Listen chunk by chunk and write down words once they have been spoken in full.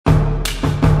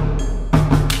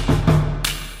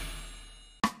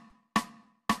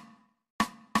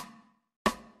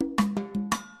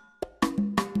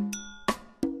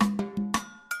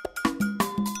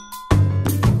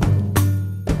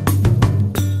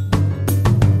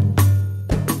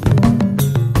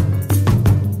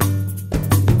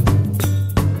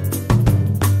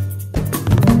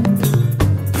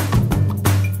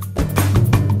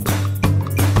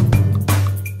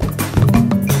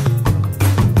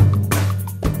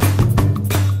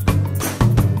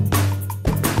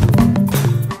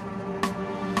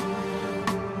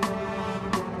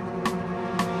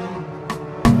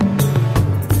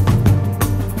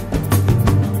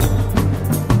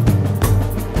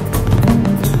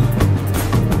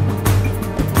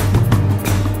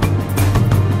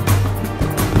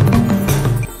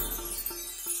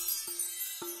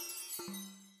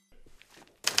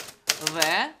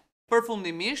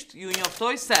përfundimisht ju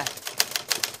njoftoj se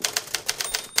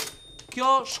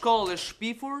kjo shkollë e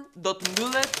shpifur do të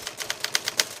mbyllet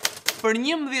për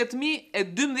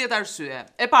 11.012 arsye.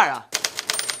 E para.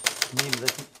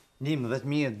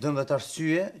 11.012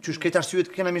 arsye? Qysh këtë arsye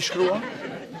të kena mi shkrua?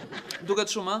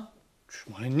 Duket shumë, a?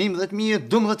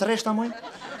 11.012 reshta, moj?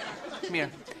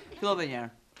 Mirë, fillo dhe njerë.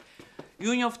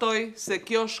 Ju njoftoj se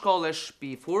kjo shkollë e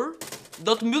shpifur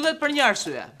do të mbyllet për një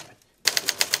arsye.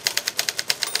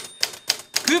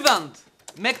 Ky vend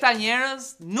me këta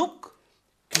njerëz nuk...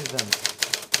 Ky vend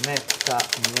me këta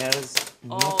njerëz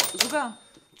nuk... O, Zuka,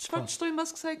 çfarë të shtoj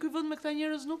mbas kësaj ky vend me këta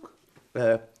njerëz nuk?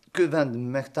 Ky vend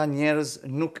me këta njerëz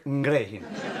nuk ngrehin.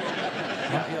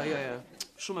 Jo,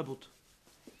 shumë e butë.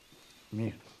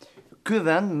 Mirë. Ky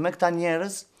vend me këta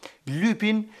njerëz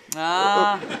lypin...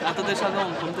 Ato desha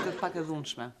dhonë, po më duket pak e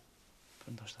dhunshme.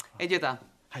 E gjeta.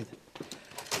 Hajde.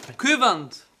 Ky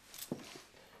vend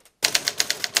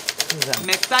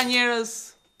me këta njerëz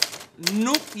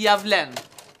nuk ja vlen.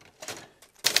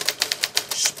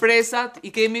 Shpresat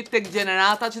i kemi tek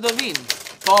gjenerata që do vinë.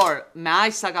 Por, me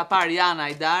aq sa ka par Jana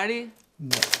Hajdari...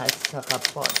 Me aq sa ka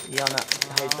par Jana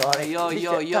Hajdari... Jo,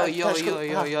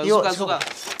 Zuka.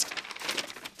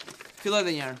 Filloj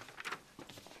dhe njerë.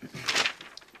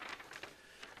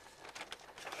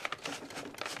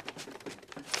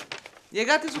 Je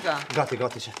gati, Zuka? Gati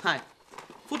që. Haj,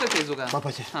 fute ti, Zuka.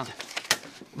 Pa që.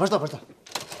 Vazhdo.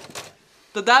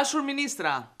 Të dashur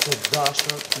ministra.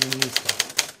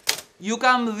 Ju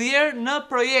kam dhirë në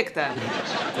projekte.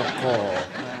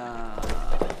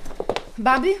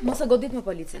 Babi, mos e godit me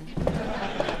policin.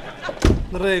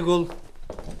 Në rregull.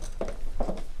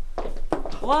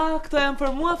 Ua, këto janë për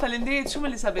mua, falenderit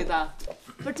shumë Elisabeta.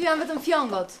 Për ty janë vetëm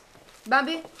fjongot.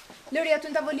 Babi, lëri aty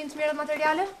në tavolin të mirët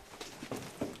materiale?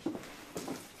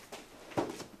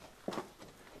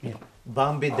 Mirë,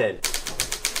 Bambi del.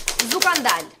 Zuka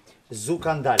ndal.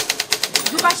 Zuka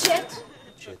qet.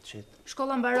 Qet.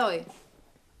 Shkolla mbaroi.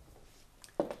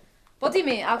 Po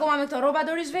Timi, akoma me këto rroba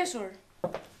dorish veshur?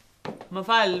 Më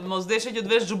fal, mos deshe që të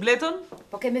vesh xhubletën?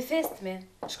 Po kemi fest mi.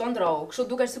 Shkondrohu, kështu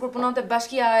dukesh sikur punonte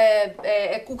bashkia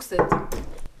e Kuksit.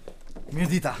 Mirë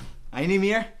dita, a jeni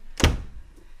mirë?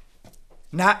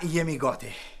 Na jemi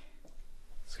gati.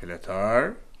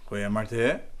 Skeletar, ku je marrë?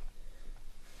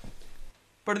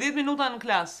 Për 10 minuta në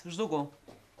klas, zhduku.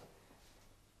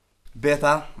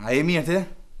 Beta, a je mirë ti?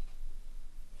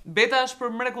 Beta është për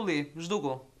mrekulli,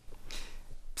 zhduku.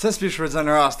 Pse s'pi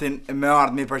shfrytëzon rastin me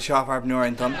ardhmi për qafar për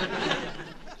njërin tëmë?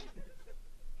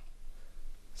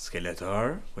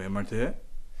 Skeletar, ku je marrë?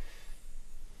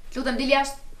 Lutem dil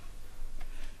jashtë.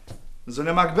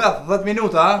 Zone Macbeth, 10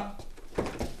 minuta, a?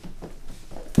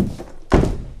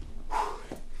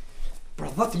 Për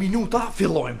 10 minuta,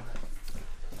 fillojmë.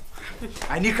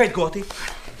 A një krejt goti?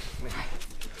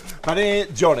 Tani,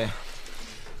 Gjoni.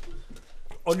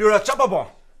 O Lyra, qa pa po?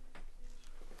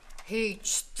 Hej,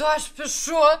 qëta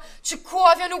shpesho që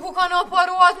kafja nuk u ka në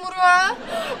aparat, mërë?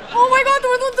 Oh my god, të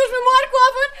vërdun të është me marrë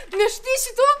kafën, në shti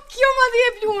që to, kjo ma dhe e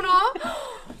pluna.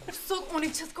 Sot, unë i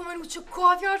qëtë komenu që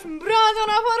kafja është mbranda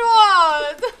në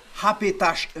aparat. Hapi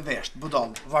tash vesht,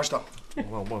 budon, vazhdo.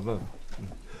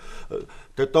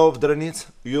 Të tovë drenic,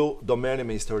 ju do merrni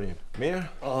me historinë. Mirë?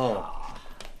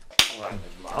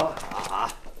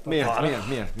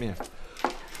 Mirë.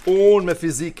 Unë me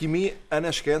fizik, kimi e në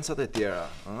shkencat e tjera.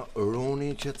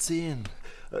 Runi qetësin.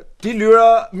 Ti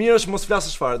Lyra, mirë është mos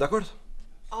flasësh fare, dakord?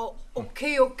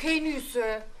 Okej,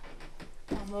 nyse.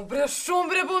 Më bre shumë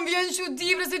bre, po më vjen që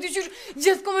di bre, se ti qysh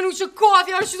gjithë komenu që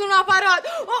kafja është qytu në aparat.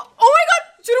 Oh my god,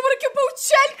 që në mërë kjo po u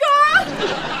qelka!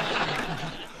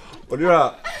 O Lyra,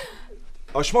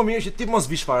 është më mirë që ti mos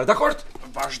vish fare, dakord?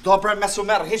 Vazhdo bre me su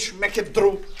merë, hish me këtë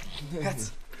dru.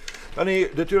 Tani,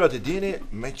 detyrat i dini,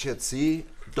 me qetësi,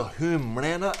 do hymë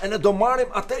mrena e ne do marim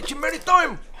atë që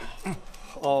meritojmë.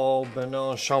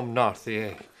 Benon shumë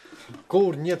narthi,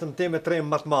 Kur njëtën te me trejmë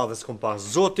matë madhe s'kom pas,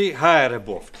 zoti hajre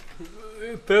boft.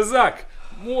 Tezak,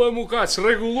 mu ka që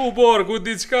regullu borgu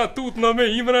diqka tut në me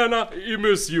imrena i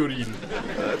mës jurin.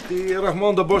 Ti,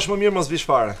 Rahmon, do bosh më mirë mos vish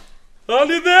fare.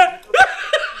 Ali dhe!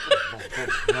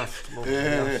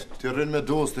 Ti rrin me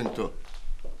dostin këtu.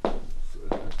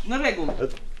 Në rregull.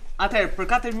 Atëherë, për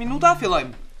 4 minuta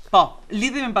fillojmë. Po,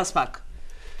 lidhemi pas pak.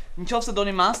 Në qoftë se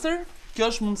doni master,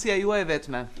 kjo është mundësia juaj e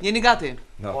vetme. Jeni gati?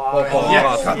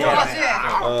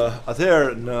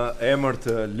 Atëherë, në emër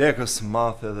të lekës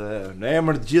mathe dhe në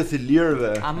emër të gjithë i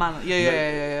lirëve... Aman, jo,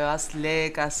 as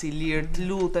lek, as i lirë, të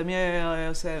lutem,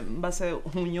 jo, se mbase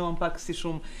unë njohëm pak si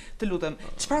shumë, të lutem.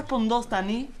 Çfarë po ndodh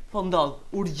tani? Po ndodh,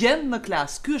 urgjent në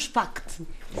klas, ky është fakt.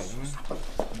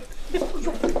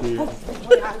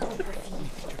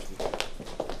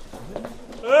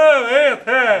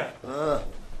 7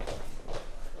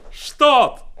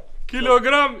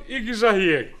 kilogram I kisha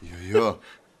hjek. Jo,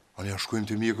 unë ja shkojmë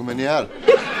të mjeku me njerë.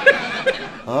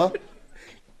 Ha?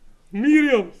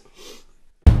 Mirjam.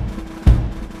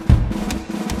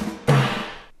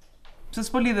 Pse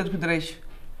s'po lidhet ky dreq?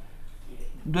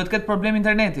 Duhet këtë problem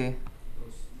interneti.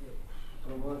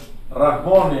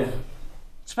 Rahmoni,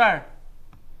 Çfarë?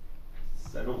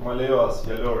 se nuk ma lejo as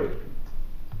fjallori.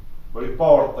 Bëri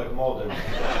parë të këmodin.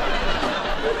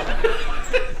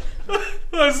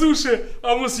 A zushe, a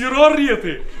mos juro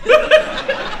rjeti.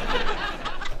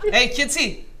 Ej, qetësi.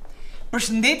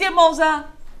 Përshëndetje Moza.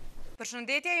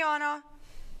 Përshëndetje Jana.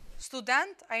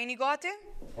 Student, a jeni gati?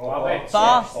 Po.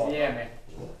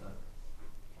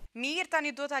 Mirë,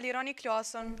 tani do ta lironi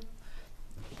klasën.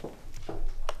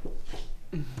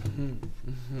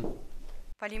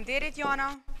 Faleminderit Jana.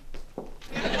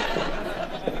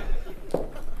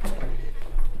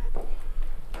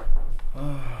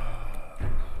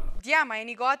 Djema,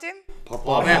 jeni gati?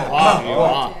 Po.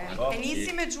 E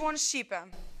nisi me gjuhën shqipe.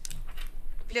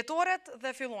 Fletoret dhe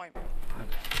fillojmë.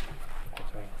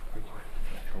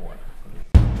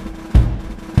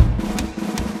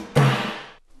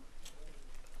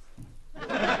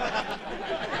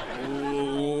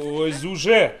 Oj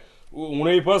zushe,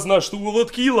 unë I pas na shtu 10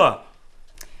 kila.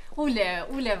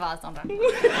 Ule vazën pra.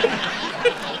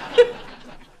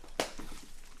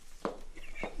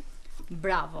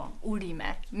 Bravo,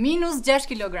 urime. Minus 6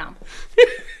 kilogram.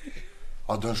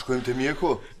 A do në shkojmë të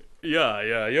mjeku? Ja,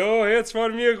 jo, e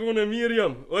çfarë mjeku në mirë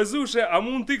jam. O zushe, a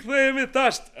mund t'i kthehemi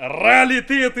tash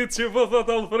realitetit që po thot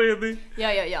Alfredi?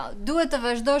 Jo, duhet të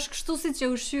vazhdosh kështu si që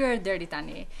ushqyer deri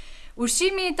tani.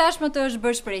 Ushqimi tashmë të është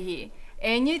bërë shprehi. E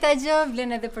njëjta gjë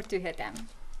vlen edhe për ty hetem.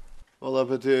 Valla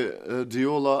për ti,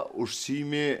 Diola,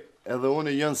 ushqimi edhe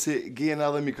une janë si gena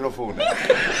dhe mikrofone.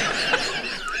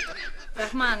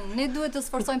 Rahman, ne duhet të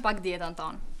sforcojmë pak dietën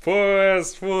tonë. Po e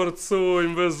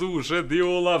sforcojmë vëzushe,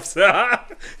 Diola, pse?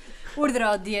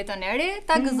 Urdhëro dietën e re,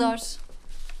 ta gëzosh.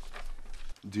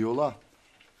 Diola,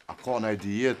 a ka naj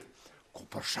dietë ku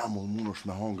për shembull mundesh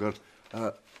me hongër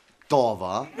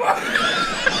tava?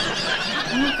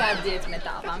 Nuk ka dietë me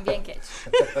tava, më vjen keq.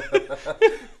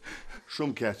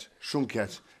 Shumë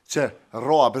keq. Që,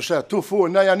 roa, bëshe, tu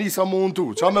fu, na ja nisa mu unë tu,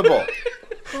 qa me bo?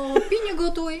 Po, pi një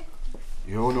gotë ujë.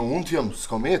 Jo, në unë t'jem,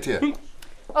 s'ko metje.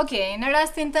 Okej, në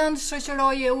rastin tënd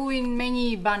shoqëroje ujin me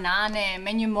një banane,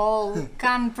 me një moll,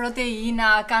 kanë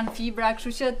proteina, kanë fibra,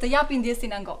 kështu që të japin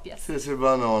ndjesin e ngopjes. Si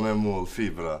banane, moll,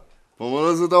 fibra. Po më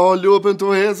nëse të ha lupin të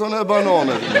hecon e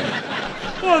banane.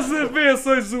 Po se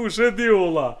besoj zushe,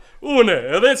 Diola. Une,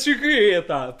 edhe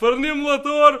qikjeta, për një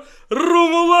motor,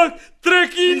 rumullak,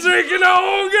 3 kinxhe I kena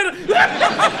hongër.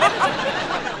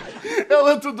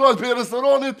 Edhe të dojtë për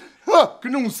restoranit,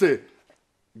 knusi.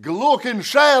 Gëllokin,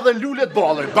 shaj edhe lullet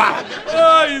balër, ba!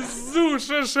 Aj,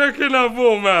 zushe, shë kena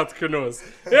bo me atë kënus.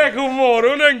 E ku morë,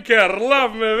 unë në kërë,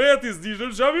 lap me vetis,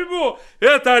 dishëm qa mi bo,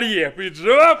 e tarjepi,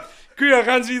 gjëp, këja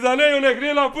kanë gjitha ne, unë e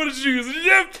krena për gjysë,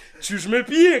 gjëp, qysh me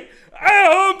pjek, e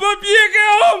hëm, për pjek e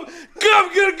hëm, kam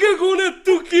kërkëk, unë e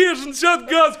tu kesh në qatë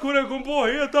gaz, kure këm po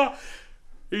heta,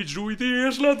 I gjujti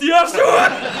esh në tjashtu.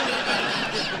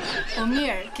 Po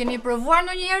mirë, keni provuar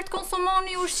në njerë të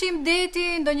konsumoni ushqim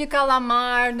deti, ndo një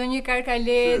kalamar, ndo një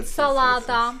karkalet,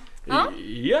 salata, ha?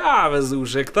 Ja,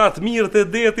 vezushe, këta të mirë të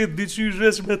detit dyqysh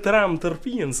veç me tram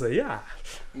tërpinë, se ja.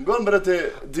 Ngon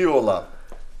brete Diola,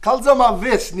 kalzëma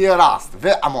veç një rast,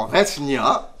 veç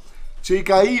një, që I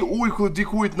ka I ujku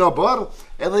dikujt në bërë,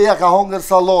 edhe ja ka hongër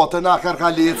salate na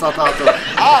karkalecat atë.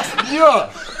 As një!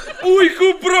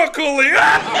 Ujku brokoli!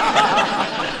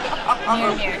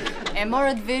 Mirë, e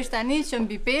morët vesh tani që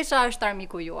mbi pesha është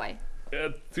armiku juaj.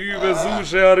 E ty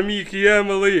vezushe armiki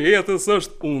jem edhe I hetës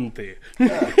është unti.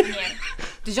 Mirë,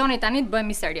 të gjoni tani të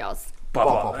bëhemi serios.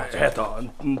 Po, eto,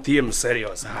 t'jem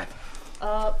serios, hajde.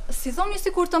 Si thoni si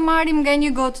kur të marim nga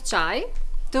një gotë qaj,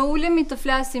 të ulemi të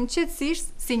flasim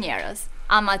qetësisht si njerëz,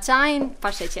 ama qajin pa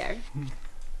sheqer.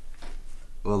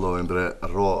 Vëllojnë bre,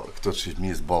 ro, këto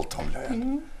qitmis bal tom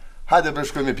leja. Hajde bre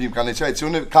shkoj me pim ka një qaj, që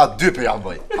unë ka 2 për ja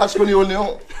bëj. Ha shko një ullë një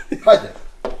ullë, hajde.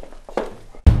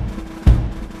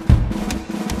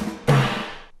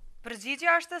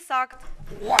 Përgjigja është e saktë.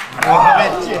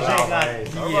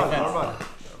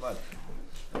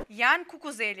 Jan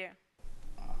Kukuzeli.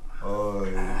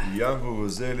 Jan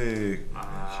Kukuzeli...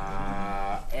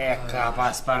 E ka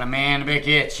pas përmen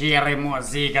beke qiri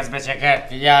muzikës be që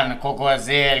këtë Jan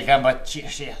Kukuzeli ka bë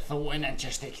qishë thujnë në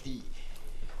qështë e këti.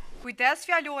 Kujdes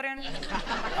fjallorin.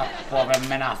 Po be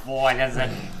me na folë zë.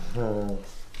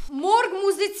 Morg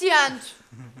muzicient.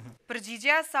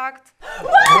 Përgjigjja e saktë.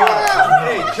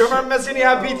 Ej, që mërë me si një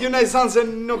habit ju në i sanë se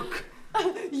nuk...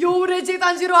 Jo, u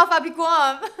regjeta në gjirofa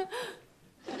pikuam.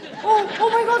 Oh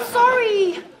my god,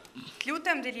 sorry.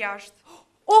 Lutem del jashtë.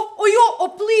 Jo,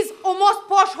 please, mos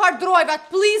posh hard drive-at,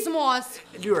 please mos.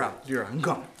 Lyra,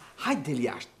 ngam. Hajt del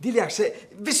jashtë, se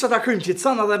visë ta krymë që të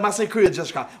sënë dhe masë e kryet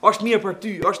gjithë shka. Është mirë për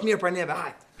ty, është mirë për neve,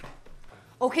 hajt.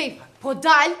 Okej, po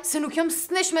dal, se nuk jom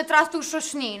snesh me trastu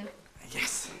shoshnin.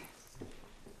 Yes.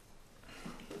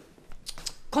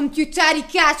 Kompjuteri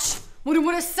keq,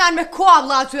 mure sen me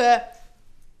kabla aty.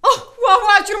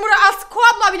 Ua, që mure as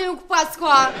kabla bile nuk pas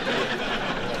ka.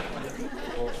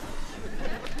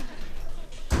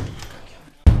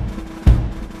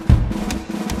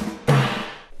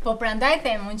 Po prandaj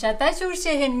themun që ata që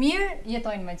ushqehen mirë,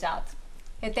 jetojnë më gjatë.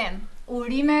 E them,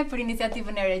 urime për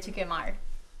iniciativën e re që ke marrë.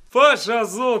 Fasha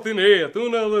zotin unë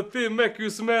edhe ti me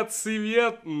kysmet si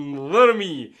vjetë në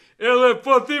dhërmi, edhe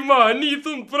po ti ma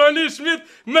nitun pranishmit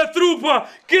me trupa,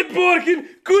 këtë borkin,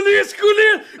 kulis!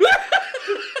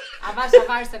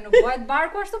 Avash se nuk bëhet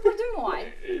barku ashtu për 2 muaj.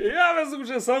 Ja me s'ku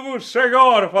që sa ku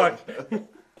shegarë, fakt.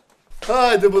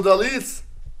 Hajde, budalic!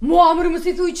 Mua më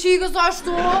si thuj qikës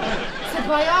ashtu, se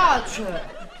bajaqë.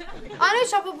 Ane,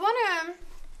 qa po bëne?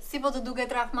 Si po të duket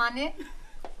Rahmani?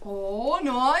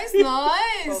 Nice.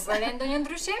 Po bëre ndonjë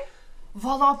ndryshim?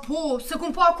 Valla po, se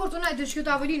kun pa kur të najtë shkjut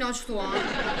Avelina ashtu,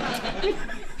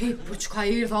 po qka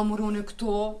erdha mërone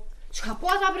këto? Qka po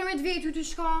ata premet vetë të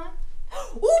shka?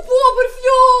 Po, për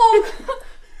fjok!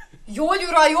 Jo,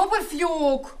 Lyra, jo për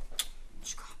fjok!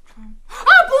 Qka premet?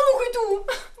 Po më kujtu!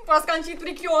 Pas kanë qitë për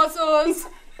i kjosës!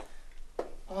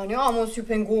 Anja, mos ju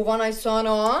pengova na i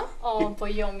sana, po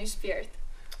jo, mi shpirt.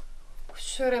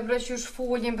 Qëre bre që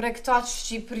shfoljen bre këta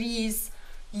Shqipëris.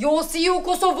 Jo si ju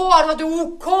Kosovarë, dhe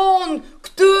u konë,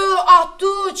 këtë,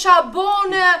 atë,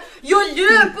 qabone, jo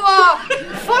ljepa,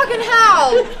 fucking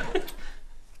hell!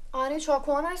 Ani, që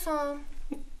akona i sa?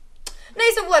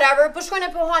 Nejse, whatever, për shkojnë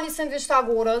e pohani sandwich të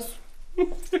agorës.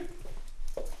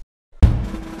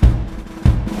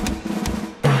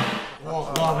 E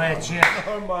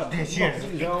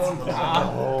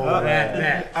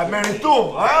meritum,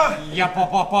 ha? Ja, po,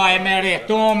 e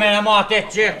meritum, e ma të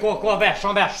qikë,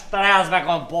 shumë be shtresve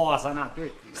kom posën aty.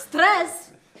 Stres?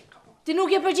 Ti nuk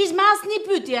je përgjigj me asë një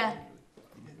pytje?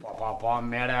 Po,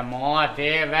 mere ma,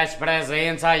 ti veç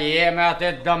prezenca jeme aty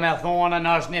do me thonën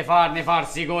është një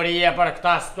farë sigurie për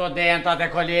këta studentat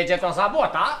e kolegjit ose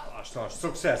abota? Ashtu është,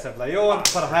 suksese, vlajon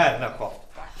për herë në kohë.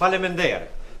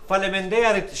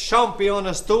 Faleminderit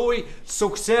shampionës tuj,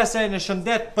 suksese në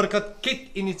shëndet për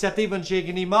këtë iniciativën që e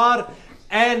keni marë,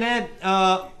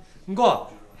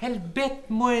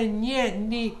 helbet më e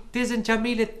një tizën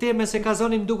qamilit time se ka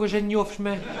zonim duke shë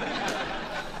njofshme.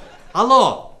 Alo!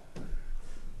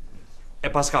 E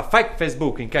pas ka fake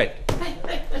Facebookin, kajt?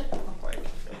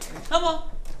 Amo!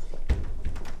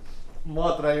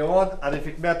 Mot rajon,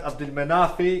 Arifikmet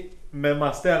Abdilmenafi me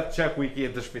master që ku i kje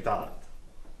të shpitalet.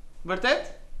 Vërtet?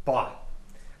 Pa.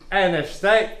 E në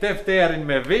shtaj tefterin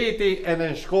me veti, e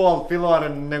në shkollë filore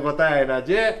në negotajnë a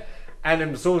gje, e në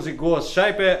mësusi gos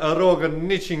shajpe rogën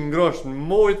 100 grosh në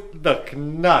mujt dhe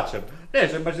knaqëm.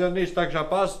 Neshe, më që të nishtë të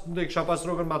kësha pas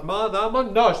rogën matë madhe, ama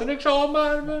nashtë në kësha o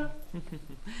marme.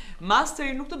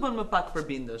 Masteri nuk të bën më pak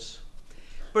përbindësh.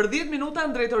 Për 10 minuta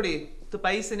në drejtori, të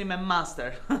pajiseni me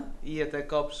master. Jetë e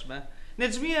kopshme. Në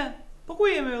gjmije, po ku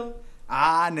jemi ullë?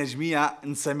 Në gjmija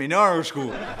në seminar u shku.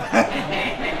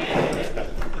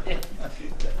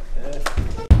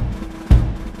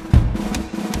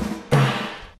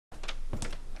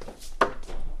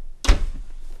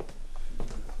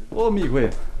 O, miku e.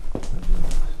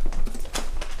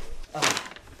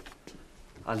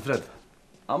 Alfred,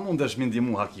 a mund është mi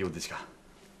ndimu haki ju diqka?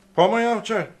 Po më jam,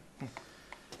 që?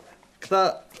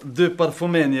 Këta 2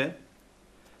 parfumenje,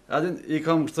 adin i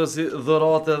kam kështë si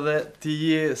dhurate dhe ti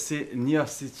je si një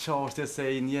si qashte se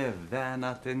i një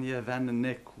venat e një venë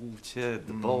në kuqe,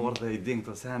 të borë dhe i din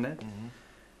këto sene.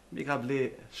 Mi ka ble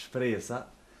shpresa,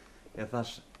 e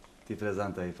thash ti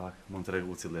prezenta i pak, mund të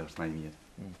regu cilë është maj mirë.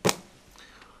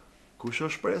 Kush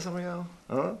është shpresa më jam?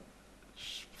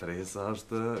 Shpresa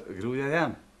është gruja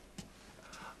jam.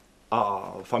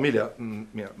 Familja,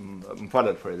 mirë, më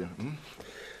falet Fredi.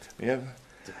 Mirë,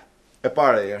 e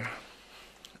pare jerë.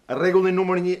 Regullin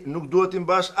numër 1, nuk duhet t'i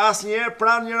mbash as njerë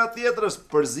pranë njëra tjetrës,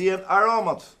 përzien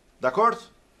aromat. Dakord?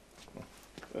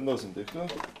 Vendosim të këto.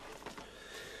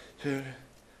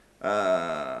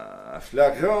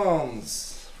 Flacons,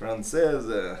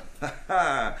 franceze,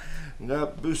 nga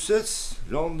Busets,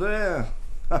 Londre,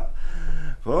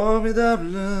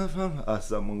 formidable,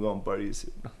 sa mungon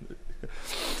Parisi.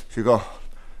 Shiko,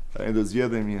 Tani do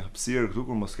zgjedhim një hapësirë këtu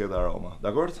kur mos ketë aroma.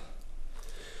 Dakord?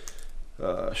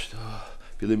 Ashtu.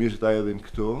 Fillimisht ta hedhim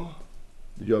këtu.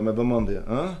 Dëgjoj me vëmendje,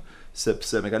 ë?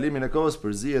 Sepse me kalimin e kohës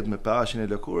përzihet me pH-in e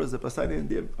lëkurës dhe pastaj ne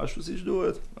ndjem ashtu siç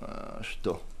duhet.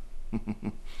 Ashtu.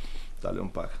 Ta lëm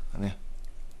pak, tani.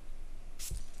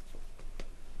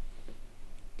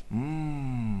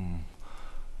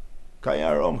 Ka një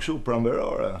aromë kështu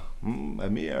pranverore.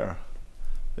 E mirë.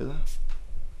 Edhe?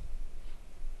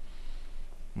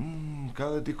 Ka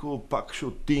dhe diku pak kështu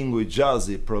tinguj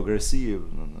jazzi progresiv,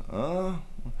 ë?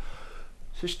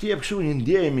 Se shtjep kështu një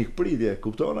ndjenjë mikpritje,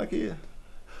 kupton aki?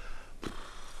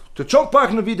 Të çon pak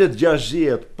në vitet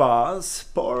 60 pas,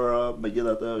 por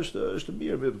megjithatë është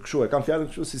mirë, kështu e kam fjalën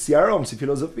kështu si aromë, si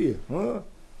filozofi, ë?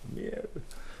 Mirë.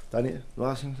 Tani,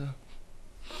 vasim këtë.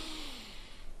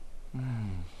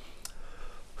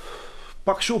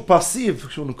 Pak kështu pasiv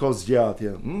kështu në kohë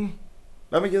zgjatje,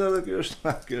 Me megjithatë kjo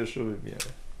është shumë i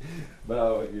mirë.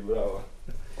 Bravo, bravo.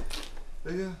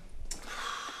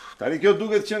 Tani kjo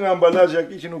duket që nga ambalazhi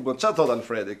aki që nuk bën. Çfarë thot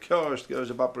Alfredi? Kjo është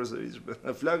e papërsëritshme.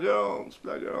 Flagrant.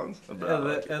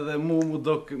 Edhe mu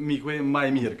dok miku im më i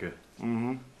mirë kë.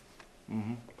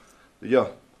 Jo.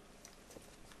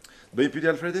 Bëj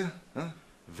pyetje Alfredi? Ë?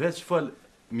 Veç fol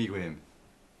miku im.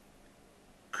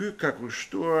 Ky ka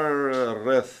kushtuar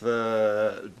rreth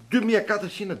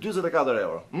 2444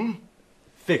 euro.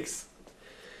 Fix.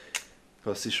 Po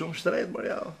si shumë shtrejt,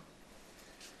 Marja?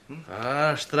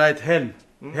 Shtrejt hen.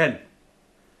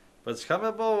 Po çka me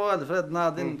bo, Alfred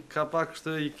Nadin, ka pak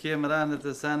kështu i kem rënet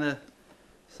e sene,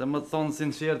 se më të thonë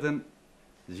sinqertin,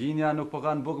 gjinja nuk po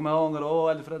kanë buk me hongër,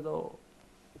 Alfred,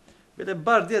 Bile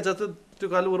bashkë dje që aty ty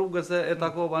kalu rrugës e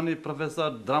takova një profesor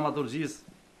dramaturgjis,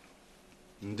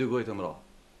 në 2 gojë të mra.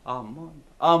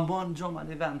 Amon gjoma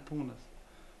një vend punës.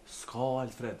 S'ka,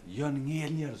 Alfred, jënë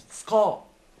njëll njërës, s'ka.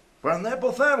 Pra ne po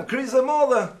them, krize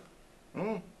modhe.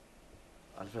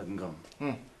 Alfred ngëm,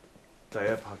 të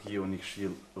jep hakiju një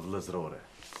këshill vëllëzrore.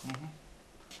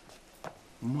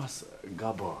 Mos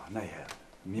gabo, nejherë,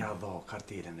 mja dho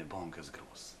kartelin e bankës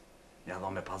grus. Mja dho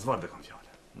me pasvar dhe kom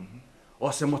fjale.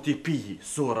 Ose mo t'i pi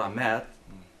sura met,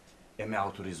 e me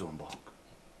autorizu në bankë.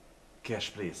 Ke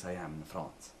shpresa jam në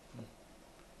Francë.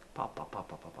 Pa,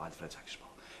 Alfred qa kishpa.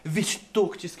 Viq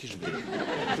tokë që s'kish bërë.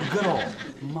 Gra,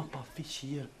 ma pa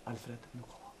fiqirë, Alfred,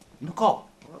 nuk ka.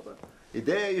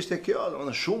 Ideja ishte kjo,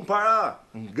 shumë para,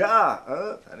 nga,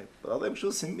 tani, pra dhe më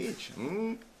shu si miqë.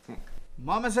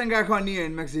 Ma me se nga ka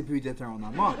njërin me kësi pyjtje të rona,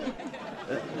 ma.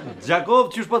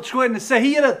 Gjakov, qysh po të shkojnë në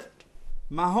sehiret?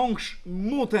 Ma hongsh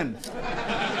muten.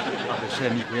 Ape she,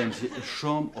 miku jem, që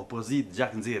shumë opozit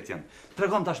gjak nëzirët janë.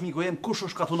 Tregon tash, miku jem, kush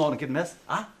është katunar në këtë mes, a?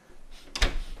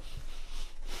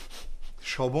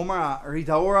 Shobo mara,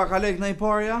 Rita Ora ka lek në i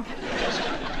parja?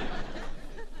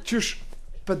 Qysh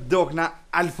pët dok na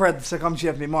Alfred se kam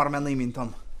qef mi marrë mendimin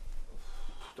tënë?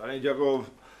 Tani, Gjakov,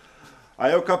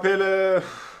 ajo kapele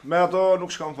me ato nuk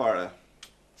shkam fare.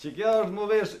 Që kjo është mu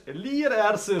vesh lirë e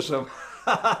arsyshëm.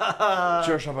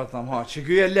 Që është apë të thamë, që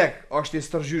kjo e lek është i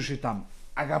stërgjyshi tamë.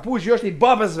 A ka pu që është i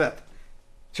babes vetë.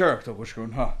 Qërë këto ku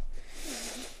shkruan, ha?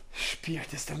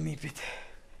 Shpirt e stërnipit.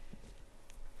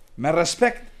 Me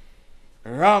respekt,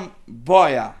 Ram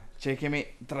Boja, që i kemi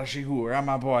trashiku,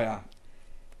 Rama Boja.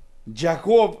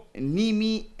 Gjakov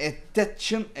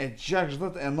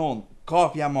 1869,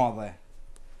 kapja madhe.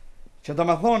 Që do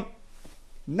me thonë,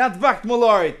 në të vakt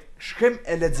mëllarit, shkrim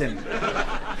e ledzim.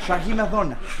 Shaki me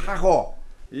thonë, hako.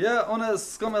 Ja, une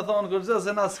s'ka me thonë kërgjë,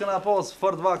 se na s'këna pas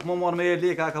fort vakt më marrë me e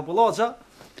leka a kapulaqa,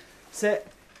 se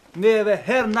neve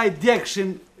her na i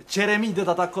djekshin qeremidet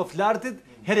ata koft lartit,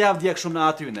 her jav djekshum në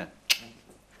atyne.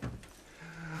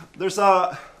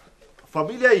 Dërsa,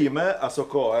 familja ime, aso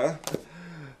kohë,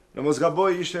 në mos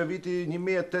gaboj ishte viti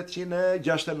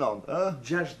 1869,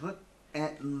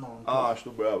 69.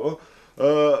 Ashtu, bravo.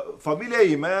 Familja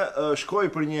ime shkoj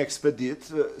për një ekspedit,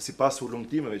 si pas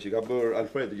ullumtimeve që ka bërë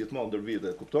Alfredi gjithmonë ndër vite,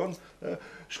 kupton?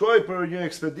 Shkoj për një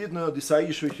ekspedit në disa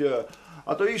ishuj që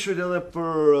ato ishuj edhe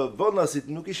për vëndasit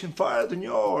nuk ishin fare të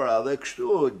njora dhe kështu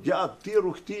gjatë ti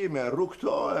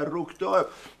rrugtoj.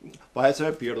 Pa hecër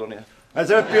e pirdoni.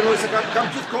 Hecër e pirdoni se kam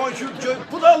gjithë kojnë që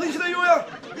puta liqët e juja.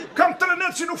 Kam 3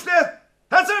 net që nuk flet.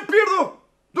 Hecër e pirdu.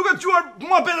 Duke të gjuar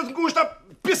mua betet ngushta,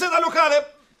 piseta lokale.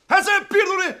 Hecër e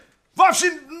pirdoni.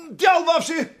 Vafshin, djallë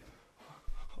vafshi!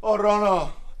 O, Rana!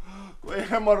 Ku e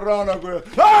hem o Rana, ku e...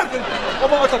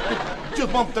 Ama, gjithë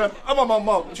më më trem,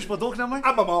 ama, Qish po dok në mërë?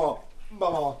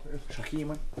 Ama. Shaki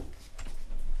mërë.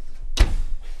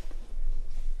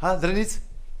 Ha, Drenic?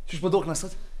 Qish po dok në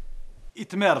sot? I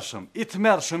të mërshëm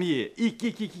je,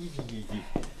 iki.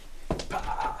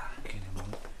 Kene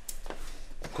mërë.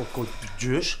 Ko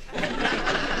gjysh?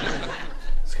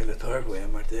 Skeletor, ku e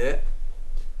marrë?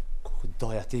 Ku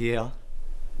doja ti je, a?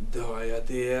 Doja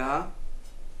ti, a?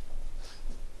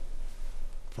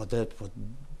 Po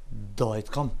dojt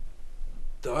kam.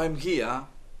 Dojmë ki, a?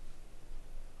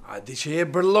 A di që je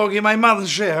bërlogi maj madhë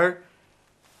në shehër?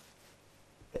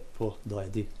 Po, doja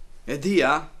di. E di,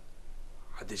 a?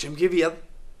 A di që më ke vjedh?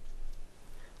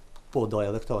 Po,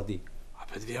 doja dhe këto, di. A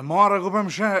pe t'vje marrë ku për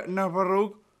më shehë në për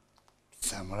rrugë?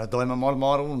 Se mëre doj me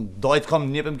marrë, unë dojt kam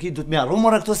njepëm ki, du t'me arru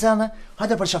mëre këto sene.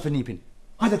 Hajde për shafë nipin.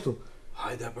 Hajde këtu.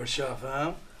 Hajde për shafë,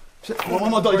 a?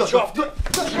 Mama, doj.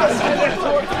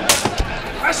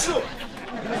 Ashtu!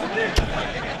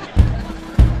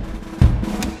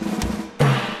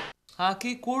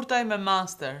 Haki kurtaj me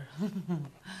master.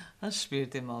 Është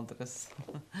shpirti motrës.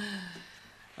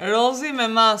 Rozi me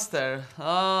master.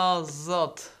 O,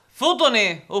 zot.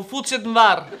 Futuni, u fut që të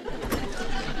mbarë.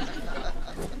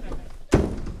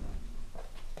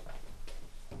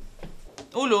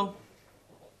 Ulu,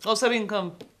 ose rinë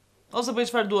këmpë, ose për i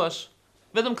qëfar duash.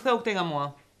 Vetëm ktheu këte nga mua.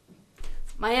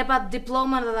 Ma jepat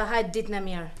diplomën dhe hajt ditën e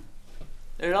mirë.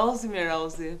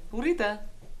 Rozi, urite.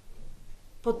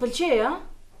 Po të pëlqej, a?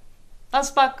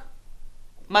 As pak.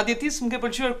 Ma djetis më ke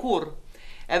pëlqyer kur.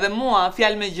 Edhe mua,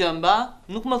 fjalë me gjëmba,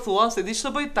 nuk më thua se di që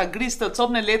të bëj ta gris të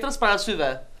copën e letrës para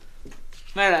syve.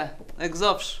 Mere, e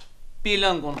gëzofsh, pi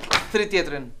lëngun, thri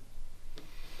tjetrin.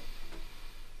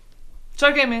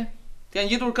 Çfarë kemi? T'janë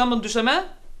gjitur këmbën dysheme?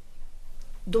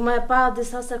 Du me e pa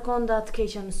disa sekonda të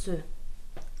keqen në sy.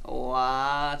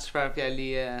 Ua, çfarë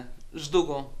fjalie.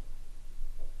 Zhduku.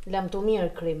 Lam të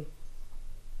mirë, Krim.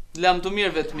 Lam të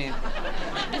mirë vetëmi.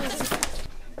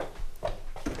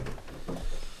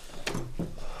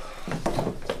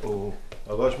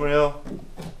 A vash më jo?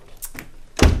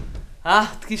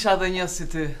 Të kisha dhe një si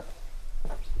ty.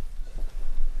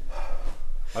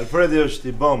 Alfredi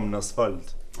është i bom në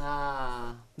asfalt.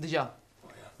 Dëgjo,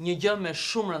 një gjë me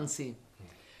shumë rëndësi.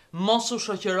 Mos u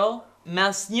shoqëro me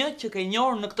asnjë që ke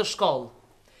njohur në këtë shkollë.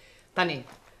 Tani,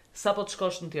 sa po të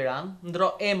shkosh në Tiranë, ndro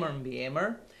emër mbi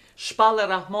emër, shpalle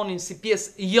Rahmonin si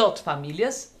pjesë jo të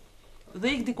familjes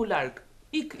dhe ik diku larg.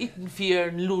 Ik në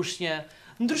firë, në lushnje,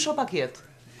 ndrysho pak jetë.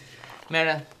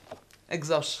 Mere, e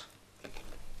gëzosh.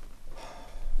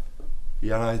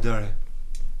 Jana i dëre.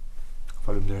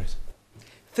 Faleminderit.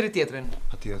 Thri tjetrin.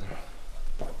 Patjetër.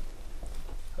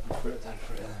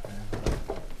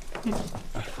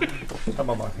 Sa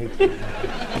mama hit.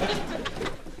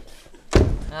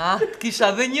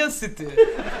 Kisha dhe një si ty.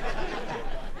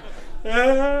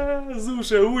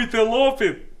 Zushe, ujtë e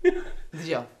lopit.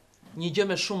 Dëgjo, një gjë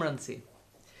me shumë rëndësi.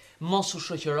 Mos u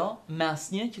shoqëro me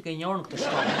asnjë që ke njohur në këtë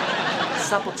shkollë.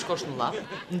 Sa po të shkosh në llaf,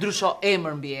 ndrysho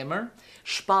emër mbi emër,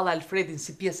 shpall Alfredin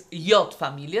si pjesë jo të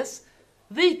familjes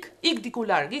dhe ik diku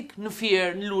larg, ik në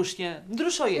firë, në lushnje,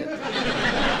 ndrysho jetë.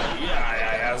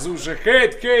 Ja, zushe,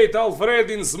 kejt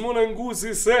Alfredin s'mu në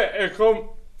ngusi se e kom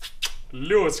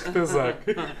loq këtë zak.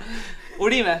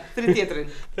 Urime, thri tjetrin.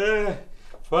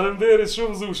 Faleminderit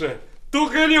shumë, zushe. Tu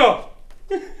ke njo!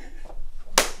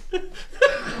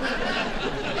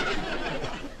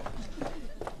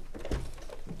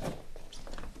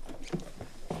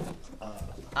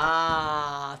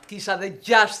 Të kisha dhe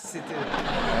 6 si ty.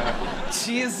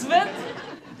 Qizmet,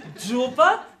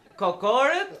 gjupat,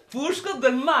 kokoret, pushkët dhe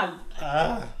në mal.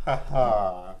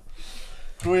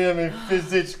 Ku jemi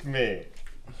fizik këmi?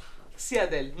 Si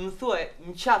Adel, më thuaj,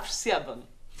 më qafsh si a bën.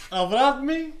 A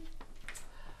vratmi?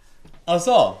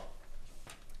 Aso?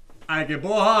 A ke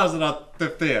bo hazrat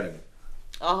të fterin?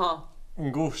 Aha.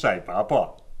 Ngu shajpa, apo?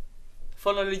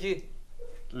 Fonologi.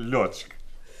 Loqk.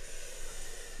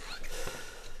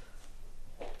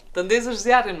 Të ndezësh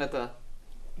zjarin me të?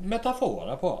 Metafor,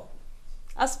 apo?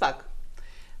 As pak.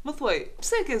 Më thuaj,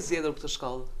 pse ke zgjedhur këtë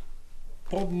shkollë?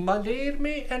 Po ma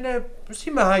lirmi e në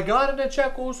si me hajgarën e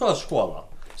qeku usos shkolla.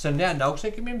 Se ne nuk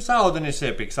se kemi mësau dhe një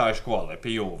sepi kësaj shkolle,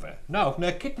 për juve. Nuk,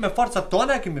 ne kitë me forcat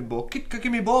tona kemi bo, kitë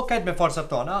kemi bo, kajtë me forcat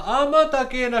tona, ama ta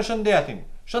kena shëndetin.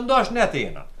 Shëndosh ne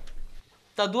tina.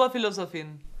 Ta dua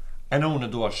filozofin. E në unë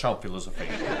dua shumë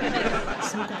filozofin.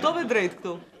 S'më kuptove drejt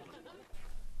këtu.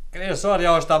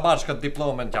 Kryesorja është ta marrë këtë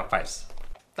diplomën që fajs.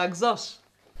 Ta gëzosh.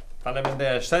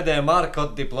 Faleminderit, shtede e marrë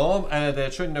këtë diplomë, e dhe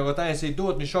qënë në gotajnë si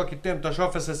duhet një shokit tim të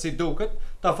shofe se si duket,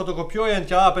 ta fotokopjojnë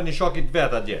që ape një shokit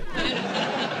vet atje.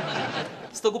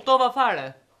 S'të kuptova fare.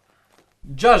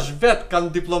 6 vet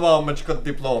kanë diplomau me që këtë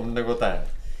diplomë në gotajnë.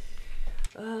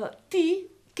 Ti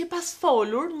ke pas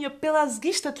folur një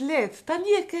pelazgisht të letë,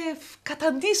 tani e ka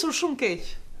të ndisur shumë keq.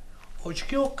 O që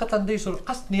kjo ka të ndisur,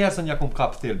 asë njerë se një kum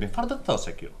kap thelbin, farë dhe të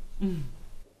those kjo?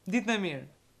 Ditë në mirë.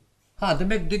 Ha, dhe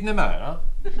me ditë në mirë, ha?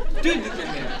 Ty ditë në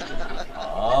mirë.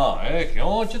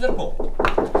 Kjo që tërpun.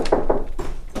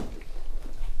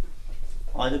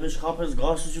 Hajde me shkapes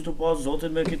gashtë që të pas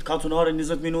zotin me kitë katunare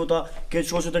 20 minuta, këtë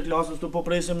shoqet e klasës të po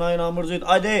presim na jena mërzit.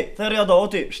 Hajde, therja do,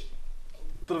 oti.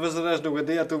 Profesoresh nuk e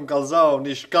deja të më kalzau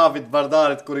një shkafit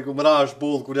bardarit kur i kum rash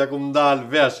bull, kur ja kum dal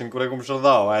veshin, kur e kum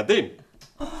shërdhau, a e din?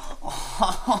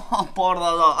 Por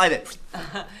da, hajde.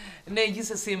 Ne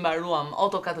gjithsesi mbaruam,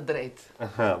 Oto ka të drejtë.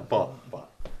 Po.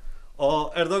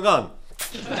 O, Erdogan.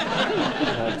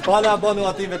 T'fala abonu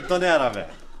ative të donerave.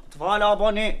 T'fala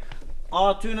aboni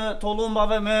atyne të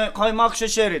lumbave me kajmak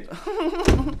sheqerit.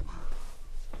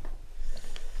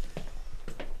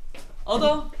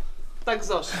 Oto, ta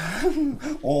gëzosh.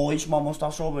 O, ish ma mos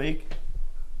ta shobe ik.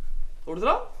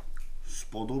 Urdhra?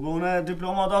 S'po du bëune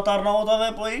diploma të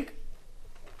atarnautave po ik.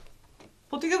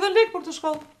 Po ti ke dhe lek për të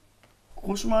shkollë?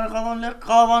 Kush më ka dhënë lek?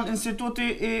 Ka dhënë instituti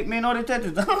i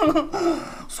minoritetit.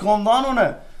 S'kom dhënë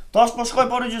une. Tash po shkoj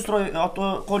po regjistroj atë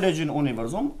kolegjin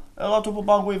Univerzum, edhe aty po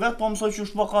paguaj vet, po mësoj që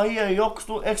shpo ka hije, jo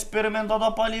kështu eksperimentata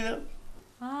pa lidhje.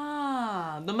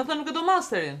 Do me thënë nuk e do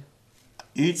masterin?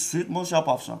 Iq syt mos ja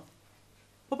pafsha.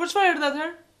 Po për çfarë erdhe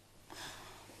atëherë?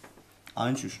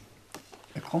 A në qysh.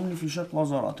 E kom një fishet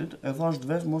Lazaratit, e thash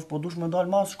dves mos po dush me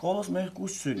dal mas shkollës me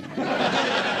kush syni.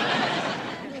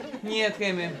 Një jetë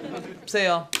kemi. Pse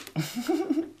jo?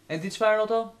 E di çfarë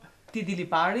Oto? Ti dili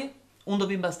pari, unë do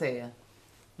bim basteje.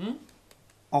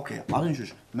 Okej, atë në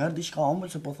qysh. Merë diçka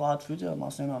ombël se po thahet fytje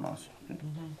mas një nanasi.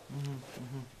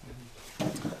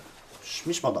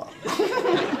 Shmish pa da.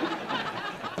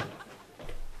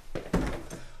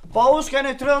 Pa ush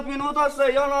keni 30 minuta se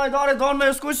janë ajdari donë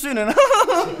me skuq synin.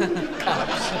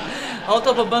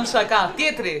 Oto po bën shaka,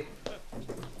 tjetri.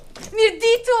 Mirë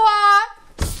ditua!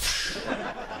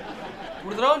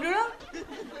 Urdhro, Lyra?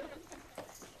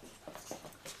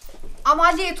 Ama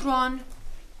letruan.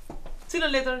 Cilën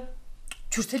letër?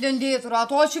 Qështë të lën letër,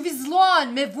 ato që vizluan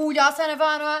me vulja se në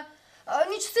vanë.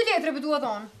 Një që të letër për duha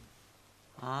thonë.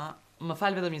 Më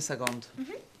falë vetëm një sekund.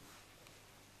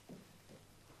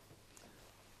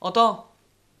 Oto,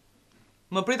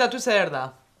 më prit aty se erdha.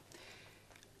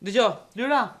 Dëgjo,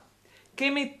 Lyra,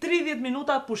 kemi 30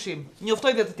 minuta pushim.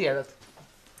 Njoftoj dhe të tjerët.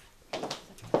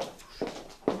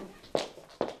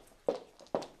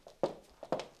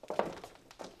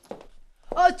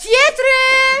 Tjetëri!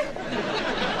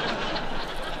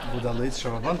 Budallit, që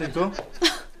më bëndi këtu?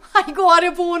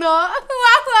 Hajgore puna!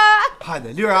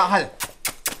 Hajde, Lyra, hajde!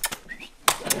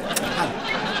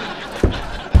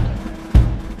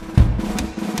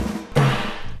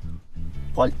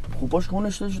 Fal, ku po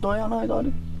shkone që të qëtoj janë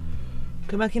ajdari?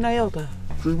 Kë makina jote.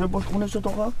 Qështë me po shkone që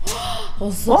të ka? O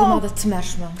zotë madhe të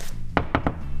mërshme.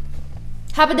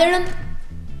 Hape derën?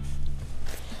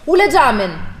 Ule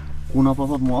gjamin. Kuna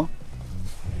po thot mua?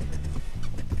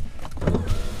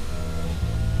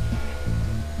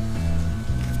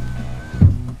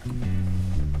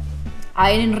 A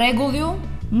jeni në regull ju?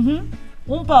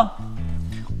 Unë pa.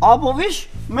 Apo vish,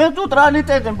 me tut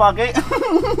realitetin pak, e?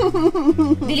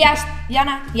 Dili jashtë,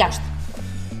 Jana, jashtë.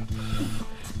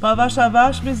 Pa vash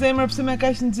avash me zemër pse me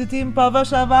kaq nxitim, pa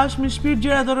vash avash me shpirt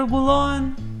gjëra do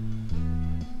rregullohen.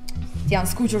 Ti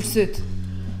janë skuqur syt.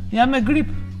 Jam me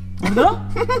grip. Ndo?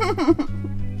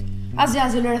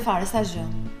 Asgjë lëre fare, s'ta gjë.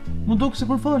 Mu duk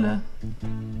sikur fole.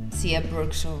 Si e bërë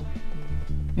kështu.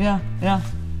 Ja.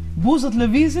 Buzët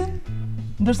lëvizin,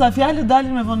 ndërsa fjalët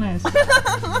dalin me vonesë.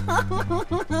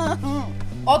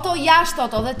 Oto, jashtë,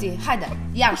 Oto, dhe ti. Hajde,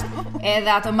 jashtë. Edhe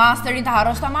atë masterin të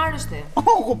harrosh ta marrësh ti.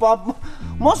 Ku pa,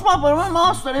 mos ma për me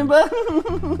masterin, be.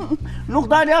 Nuk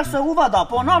dal jashtë se uva da,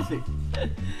 po narthi.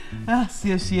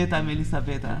 Si është jeta me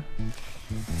Elisabeta?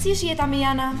 Si është jeta me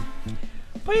Jana?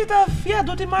 Po jeta fja,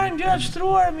 do t'i marrim gjërat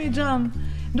shtruar, mi Gjan.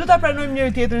 Do t'a pranojmë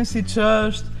njëri tjetrin si që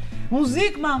është.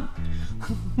 Muzik, mam.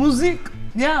 Muzik.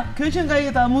 Ja, kjo që nga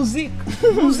jeta, muzik.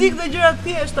 Muzik dhe gjërat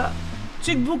thjeshta.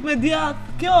 Qik buk me djatë,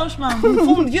 kjo është, mam. Në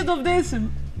fund gjithë do vdesim.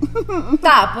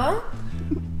 Tapë?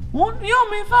 Unë, jo,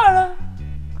 me i fara.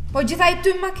 Po gjitha i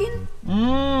ty makinë?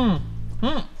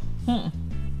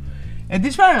 E di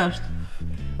çfarë është?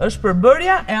 Është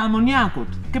përbërja e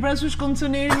amoniakut. Ke parasysh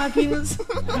kondicioneri makinës?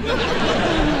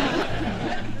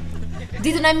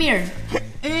 Ditën e mirë.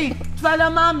 Ej, t'fala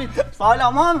mamit. T'fala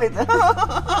mamit.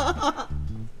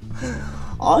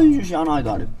 Ai që janë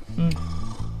ajdarit.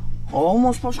 O,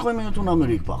 mos po shkoj me jetu në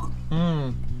Amerikë pak.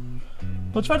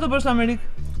 Po çfarë të bësh në Amerikë?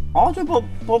 Aty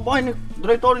po bajnë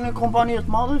drejtorin e kompanijës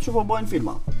madhe që po bajnë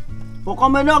filma. Po ka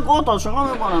me la gota, që ka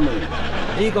me bajnë Amerikë.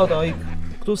 Ik, Oto, ik.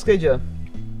 Këtu s'ke gjë.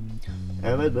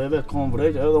 E vetë, kom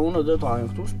vrejt, edhe unë dhe tajnë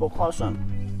këtu, s'po ka sen.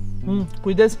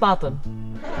 Kujdes patën.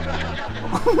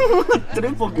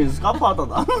 Tri po kisë, s'ka patët.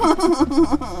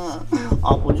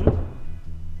 Apo gjë?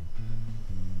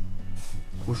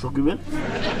 Kush o ky vet?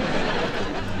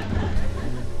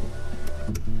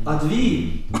 Advi!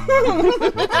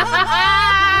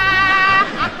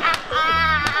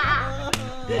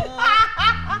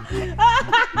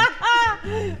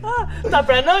 Ta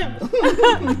pranojmë.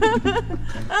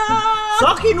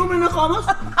 Sa ki numrin e kamës?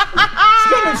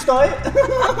 S'kene shtoj?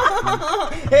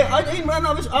 Hey, hajde in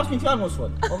mrena veç asë një fjalë mos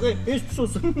fol. Okej, ish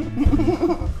pësus.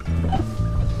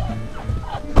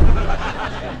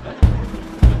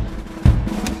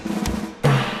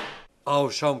 Au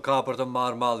shumë ka për të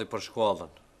marrë malli për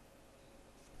shkollën.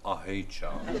 A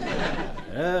heqa.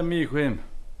 Miku im,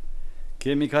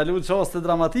 kemi kalu qaste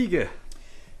dramatike.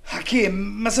 Hakim,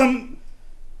 mësëm...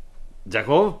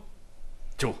 Gjakov?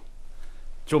 Qu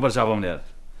për qafë më njerë.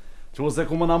 Qu se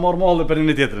ku më na morë malli për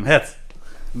një tjetërin, hec.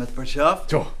 Me të përqaf?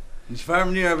 Qu. Në qëfar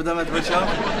mënyrë për të me të përqaf?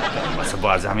 Ma se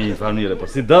barë gjami një qëfar mënyrë, por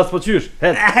si das po qysh,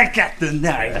 hec. Ka të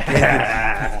najtë.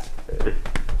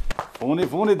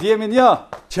 Funi t'jemi nja.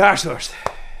 Qashtu është?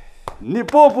 Një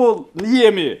popull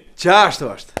n'jemi. Qashtu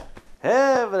është? He,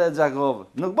 bre, Gjakov,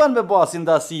 nuk bën me basi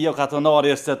ndasi jo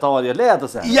katonarje, stetarje, letë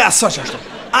se. Ja, so qashtu.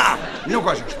 Nuk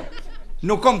është ashtu.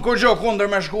 Nuk kom kur gjo kondër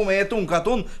me shku me jetun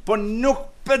katun, por nuk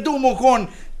pëdu mu kon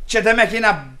që të me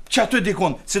kina që aty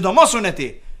dikun, si do mos unë e ti.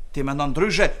 Ti me ndonë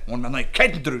ndryshe, unë me ndoj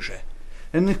ketë ndryshe.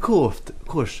 Në koft,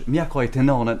 kush, mja kaj të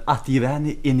nonën ati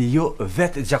veni i një jo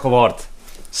vetë Gjakovartë.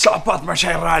 Sa pat më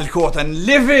qaj rral kotën,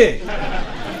 livi!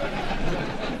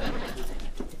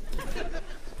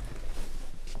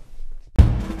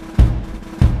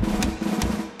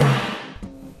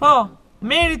 Po,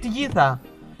 meri të gjitha.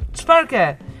 Çfarë ke?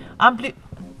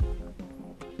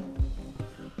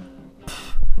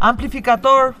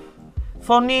 Amplifikator,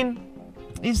 fonin,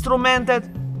 instrumentet.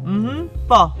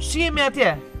 Po, shihemi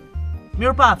atje.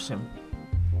 Mirupafshim.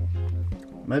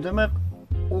 Me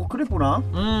u kry puna?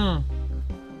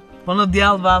 Po në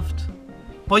djallë vaft.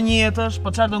 Po njetësh, po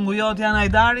qarë do ngujot Jan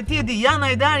Ajdari, ti e di, Jan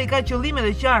Ajdari ka qëllime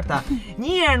dhe qarta.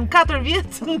 Njerë në 4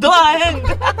 vjetë ndo a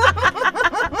hengë.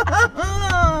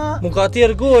 Mu ka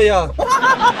tjerë goja.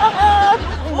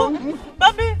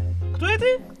 Babi, këtu e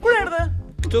ti? Kur erdhe?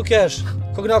 Këtu kesh,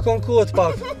 ko këna kon kuët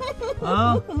pak.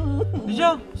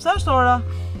 Gjo, sa është ora?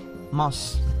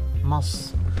 Mos.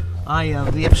 Aja,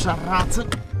 dhjepsha ratën.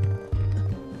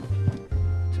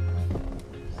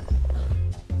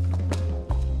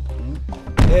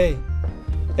 Ej,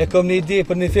 e kom një ide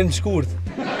për një film të shkurt.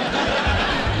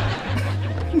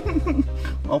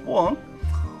 Apo,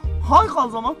 haj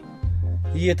kalza ma.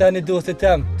 Jeta një dostit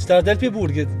tem, qëtar del pi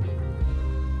burgit.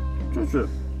 Që?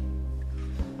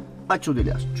 A që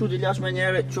diljash me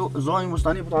njere, që zonjë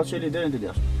mustani për ta qeli derin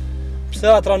diljash.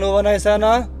 Pse atranova na i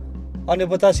sena? A një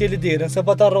për ta qeli derin, se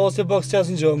për ta rosi bëks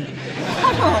qes në gjumë.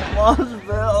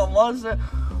 Mase,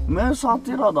 me sa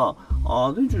tira da.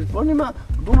 A di që për një me,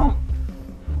 dunam,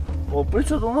 po për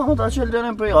që dunam me ta qeli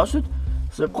derin për jashtit,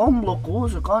 se kam bloku,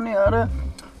 se ka një ere,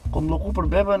 kom bloku për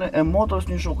beben e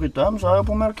motrës një shokit tem, se ajo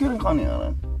po merë kirin ka një ere.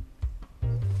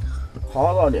 Ha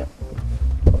dalje.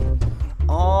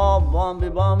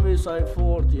 Bambi, sa i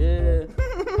fort, je.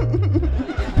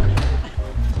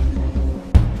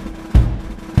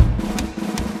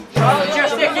 Që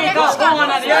është e kejta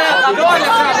shkona, ka dole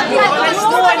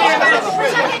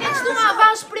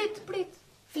Prit.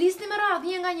 Flisni me radhë,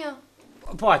 një nga një.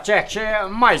 Po, qek që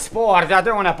maj sport,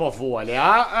 atë unë e po foli,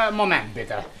 moment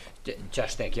bitë. Që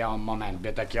është e kjo, moment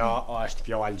bitë, kjo është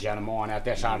fjallë Gjermane,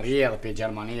 atë shë rrjedhë për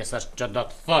Gjermanisë, është që do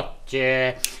të thot që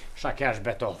shë kesh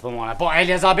beto thune. Po,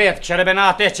 Elizabeth, këshërë bena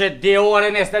atë që di ore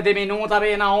 20 minuta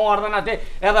bena ordën atë,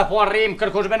 edhe po rrim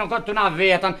kërkush bena këtë të na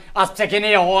vetën, as pse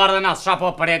keni ordën, as shë po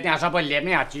pretni, as shë po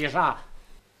lepni, a qisha.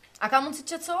 A ka mund si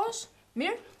qëtësosh?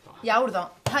 Mirë? Ja, urdo,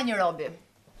 ha një robi.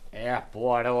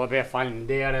 Po, robi,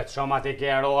 falnderit, shumë ati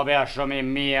ke robi, shumë i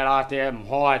mirë ati,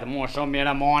 mhojt, mu shumë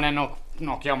mirë mone,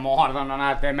 nuk jo mordën në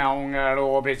atë me unë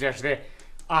robi që shti,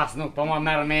 as nuk po më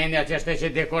mërmendja që shti që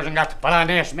dikush nga të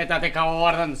praneshmit ati ka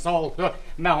ordën sol këtu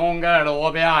me unë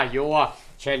robi, jo,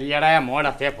 që lira e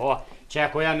morë ati po, që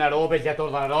kuja në robi që të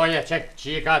dhëroje, që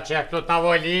qika, që këtu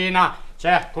tavolina,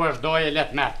 që kush doje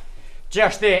letmet. Që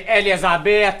shti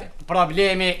Elizabeth,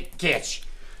 problemi keq.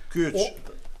 Kyç.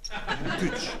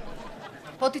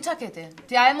 Po ti qa keti?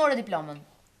 Ti a e more diplomën?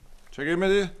 Që kemi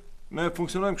di? Me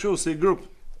funksionojmë këshu si grup.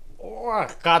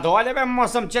 Ka dole me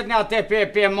mosëm qëtë një ati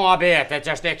për mua bete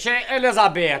që shte kështë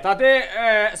Elizabeth, ati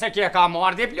se kje ka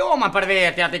marrë diplomën për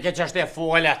veti, ati kje që shte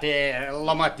folë, ati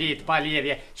lëmëtit,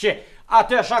 palidhje, që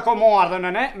ati shako marrë dhe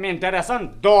nëne, më interesën,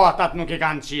 datat nuk i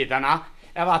kanë qitën,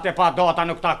 edhe ati pa data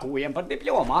nuk takujem për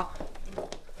diploma.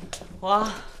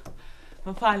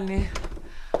 Më falni.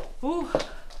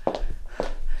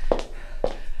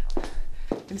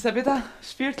 Elisabeta,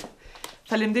 shpirt,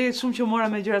 faleminderit shumë që mora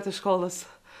me gjërat e shkollës.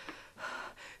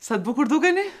 Sa të bukur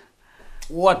dukeni?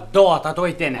 Ua, do ato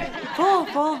i tene. Po.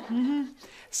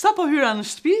 Sa po hyra në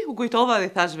shtëpi, u kujtova dhe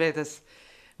i thash vetes.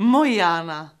 Moj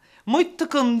Jana, moj të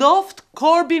këndoft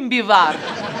korbi mbi varë.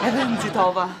 Edhe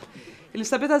nxitova.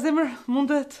 Elisabeta zemër,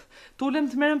 mundet të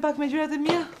ulem të merrem pak me gjërat e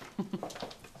mia?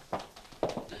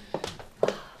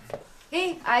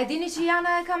 A e dini që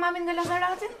Jana e ka mamin nga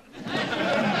Lazarati?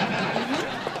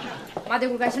 Madje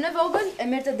kur ka qenë e vogël, e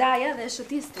merrte daja dhe e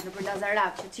shëtisti nëpër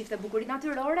Lazarat, që çifte bukurinë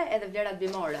natyrore edhe vlerat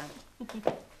bimore.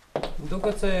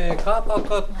 Duket se ka pa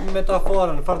këtë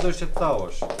metaforën, farë do që të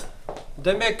thaosh.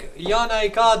 Demek, Jana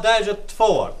i ka dajgjët të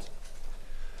fort.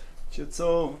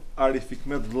 Qëtëso, Arif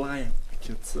Hikmet vllaj,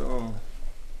 qëtëso.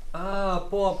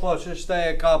 Po, që shte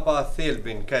e ka pa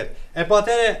thilbin, këtë. E po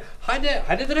atere,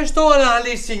 hajde të reshtohen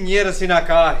ali si njërë si na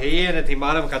ka herë, ti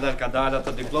marëm kadal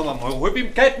ato diploma, më hujpim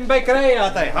këtë në bejkreja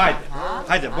ataj,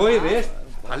 hajde, boj resht,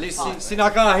 ali si na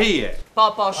ka hije. Po,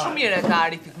 shumë mire ka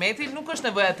Arif Hikmeti, nuk është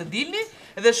nevoja të dilni,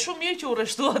 edhe shumë mirë që u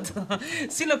rreshtuat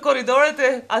si në korridoret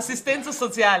e asistencës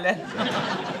sociale.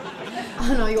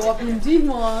 Ana, jo apë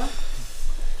ndihma.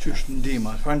 Qysh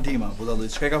ndihma, çfarë ndihma,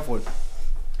 budalli, çka ka fol?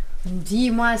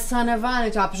 Ndihma e sa në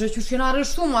vani, që apë që shkena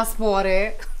rështu mas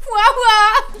pare.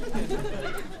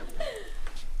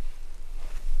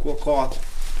 Ku ka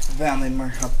vendin më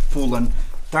hap pullën.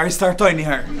 Ta ristartoj një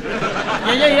herë.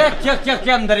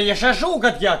 Kjo ndër i sheshu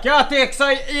këtë kjo ati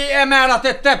kësaj i e merat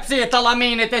e tepsi të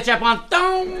laminit e qepan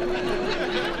tëm.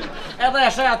 Edhe e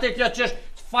shë ati kjo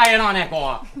qështë fajran e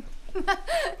koha.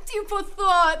 Ti po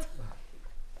thot.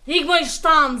 Ik më i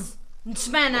shtanz, në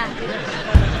qmene.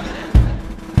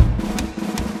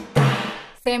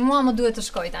 Se mua më duhet të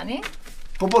shkoj tani?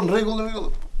 Po, në regull.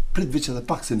 Prit viç edhe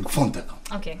pak se nuk fonte.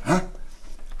 Okej.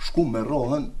 Shku me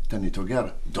rohën të një të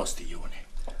gerë dosti joni.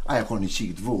 Aja ka një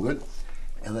qikë të vogël,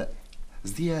 edhe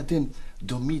zdija e din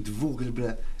domi të vogël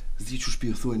bre, zdi që shpi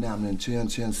thuj në emnin që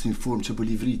janë si në formë që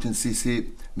bëli vritin si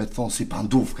me të thonë si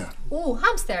pandufka.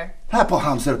 Hamster? Po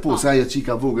hamster, po, se aja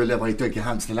qika vogël e vajtoj ke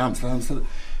hamster,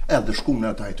 edhe shku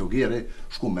në taj të geri,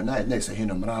 shku me najt, nejse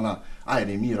hinë mrana, aja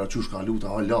një mira që shka luta,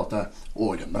 a lata,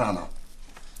 ollë mrana.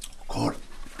 Kor,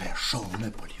 peshone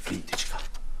bëli vriti qka.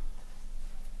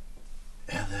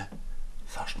 Edhe,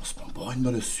 thash mos pëmbajnë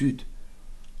më në sytë,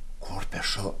 kor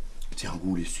pesho, t'ja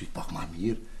ngulli sytë pak ma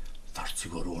mirë, thash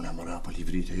cigorone më rapa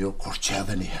livrite jo, kor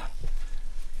qedhe një herë.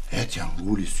 E t'ja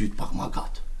ngulli sytë pak ma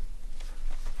gatë.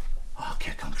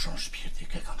 Ke kanë këshon shpirti,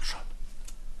 ke kanë këshon.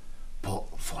 Po,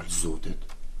 falë zotit,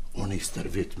 unë i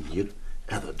stërvit mirë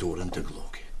edhe dorën të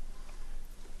gloki.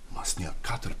 Mas një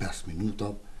 4-5 minuta,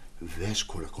 vesh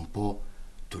kur e kom po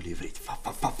të livrit. Fa.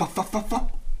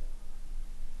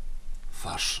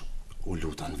 Thash, u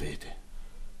lutan veti.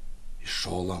 I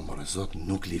sholla më rëzot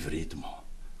nuk livrit ma,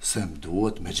 se më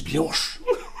duhet me qbjosh.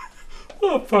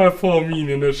 Pa e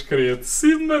faminin e shkret,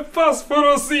 si me pas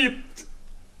porosit.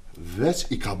 Veç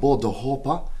i ka bo do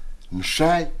hopa në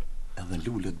shaj edhe në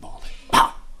lullet bale.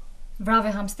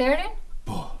 Vrave hamsterin?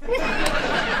 Po.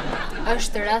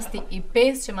 Është rasti i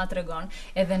 5 që ma tregon,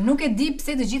 edhe nuk e di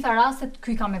pse të gjitha rastet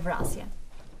ky ka me vrasje.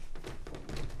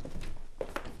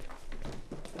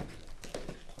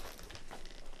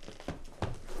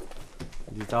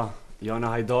 Dita,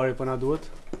 Jana Hajdari po na duhet?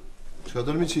 Çka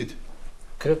do mi qit?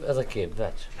 Kryp edhe kep,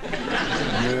 veç.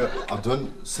 A dën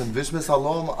se në vish me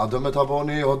salam, a do me ta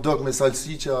bani hot dog me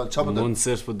salsiqa, qa për dën?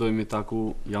 Mundësisht po dojmë i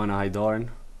taku Jana Hajdarin.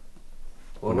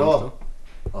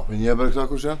 A për një për këta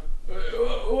kush janë?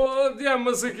 Djemë,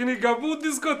 mëse keni gabu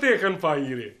diskotekën pa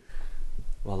iri.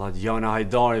 Valla, Jana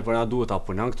Hajdari për na duhet, a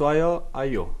punan këtu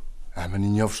ajo? E me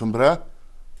një njofë shumë bre?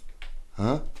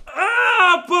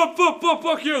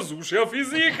 Po, kjo zushja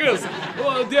fizikës.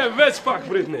 Djemë, veç pak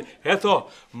pritni. Eto,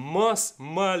 mos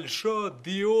malsho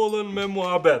diollën me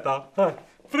muhabeta.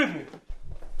 Pritni.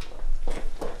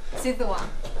 Si thua?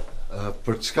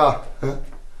 Për çka?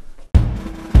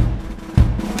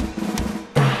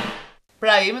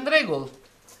 Pra jemi në rregull.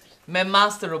 Me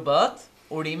master u bët,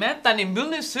 urime, tani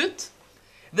mbyllni syt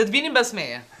dhe të vini mbas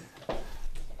meje.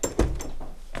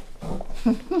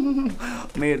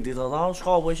 Mirë, dita ta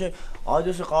shka po që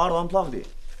ajde se ka ardha në plak di.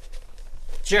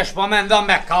 Qesh po me ndonë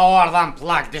me ka ardha në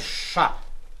plak di shë?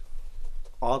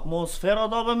 Atmosfera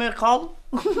da be me kallë?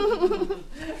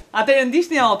 Atëherë ndish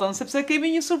një auton, sepse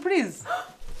kemi një surprizë.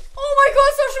 Oh my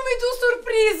god, sa shumë i du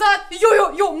surprizat!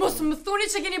 Jo, mos më thuni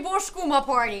që keni bo shkuma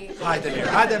party. Hajde,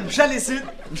 Lirë, hajde, msheli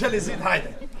syt,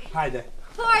 hajde.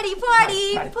 Party!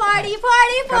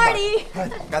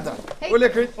 Gata, ule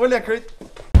kryt.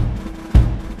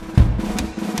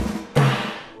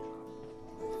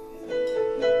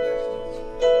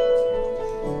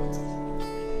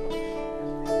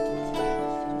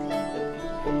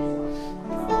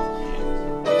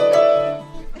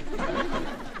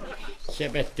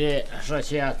 bete,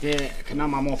 shoqja ti këna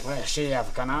ma mu për shef,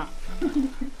 këna.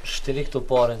 Shtiri këtu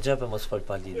pare në gjepe mos fol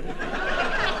pa lidhje.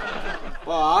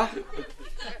 Pa?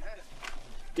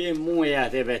 Ti muja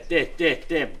ti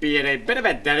ti bire,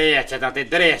 bire dreqet ati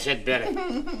dreqet bire.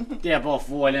 Ti po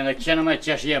folin dhe qenë me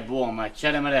qeshje bome,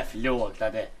 qenë me reflot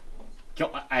ati. Kjo,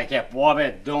 a ke pobe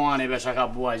doni besha ka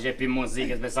bua gjepi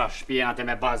muzikës besa shpjena ti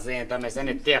me bazenta, me se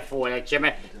një te folin, që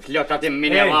me flot ati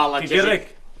minerala. Ej, Kikirik,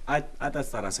 ajta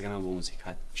stara se kena bu muzikë,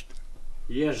 hajt.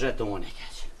 Je zhetoni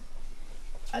keq.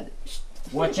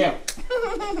 Watch out.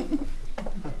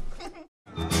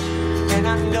 And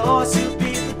I know she'll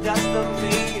be the death of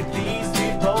me if these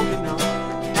be broken up.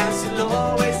 And she'll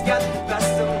always get the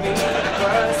best of me.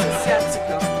 Worse is yet to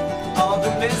come. All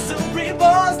the misery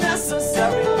was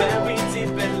necessary when we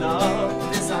deep in love.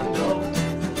 This I know.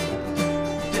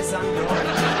 This I know.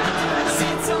 She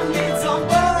told me don't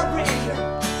worry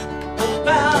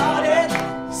about it.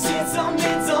 She told me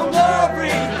don't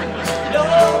worry no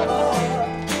more.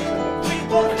 We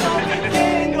both know we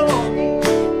can't go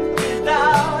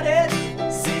without it.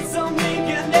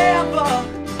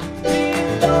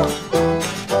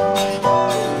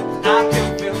 I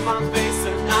can feel my face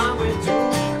and I'm with you.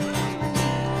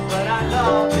 But I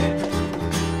love it.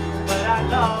 But I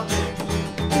love it.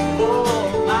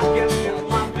 Oh, I can feel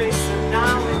my face and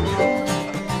I'm with you.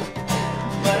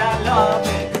 But I love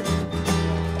it.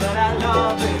 But I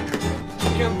love it. I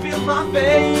can feel my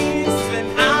face when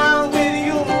I'm with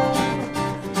you.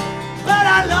 But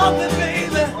I love it,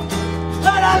 baby.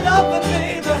 But I love it,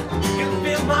 baby. I can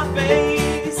feel my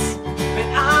face when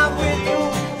I'm with you.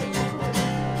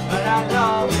 But I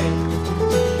love it.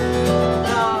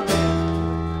 Love it.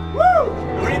 Woo!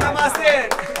 Rita Master!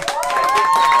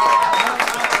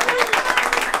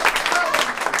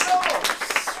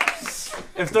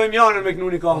 Eftojmë janën me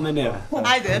kënuni kohë me neve.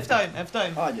 Hajde,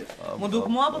 eftojmë. Hajde. Mu duk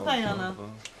mua po ta Jana?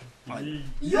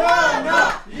 Jana!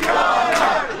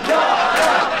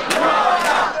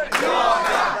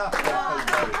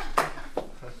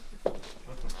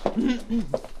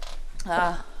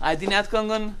 A dini atë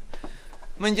këngën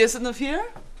Mëngjeset në Fier?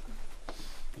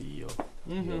 Jo.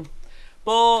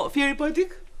 Po Fieri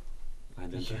poetik?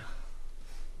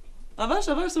 A vash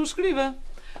se u shkrive.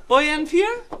 Po janë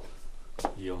Fier?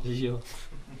 Jo.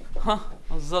 Ha,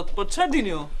 zot, po çfarë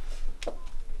dini ju?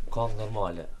 Këngë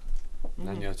normale.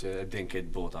 Në një që e din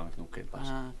këtë bota me nuk këtë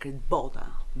bashkë. Këtë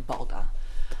bota.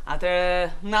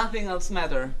 Atëre, nothing else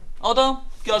matter. Oto,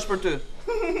 kjo është për ty.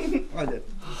 Hajde.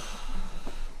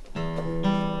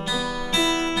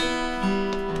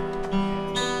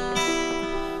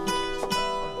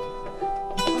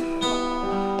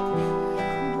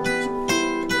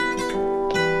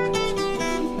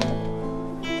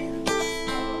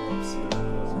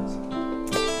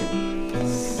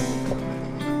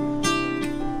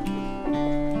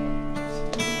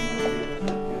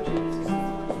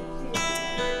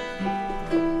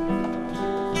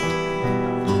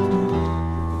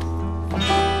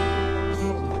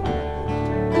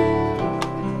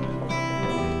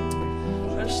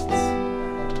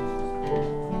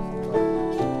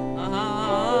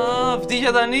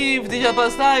 Vdiqja tani, vdiqja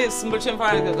pastaj, s'më pëlqen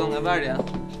fare kjo këngë, varja.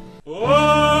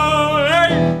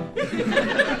 Ej!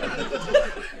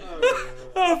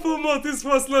 Apo moti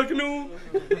s'pas laknu.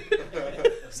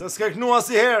 Se s'ke knu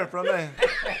asnjëherë, prandaj.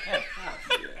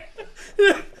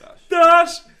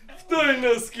 Tash, ftoj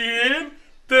në skinë,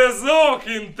 te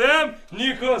zokin tem,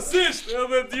 njëkohësisht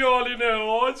edhe djalin e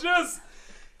Hoxhës,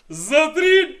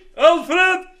 zotrin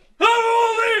Alfred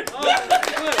Havulli!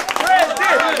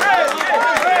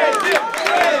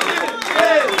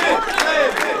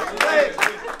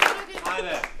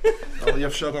 Ali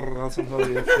jef shatër rracën,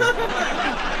 ali jef shatër.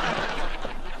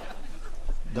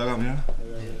 Daga mirë?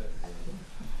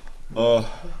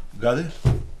 Gati?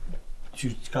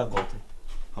 Qka gati?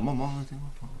 Ama e ti ma.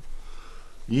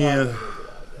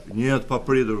 Një të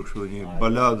papritur kështu, një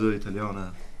baladë italiane.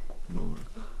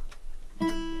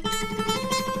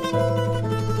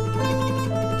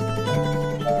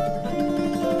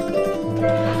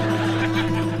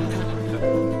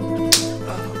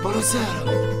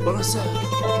 Buonasera.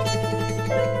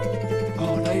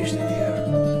 Oh, na ishte një herë.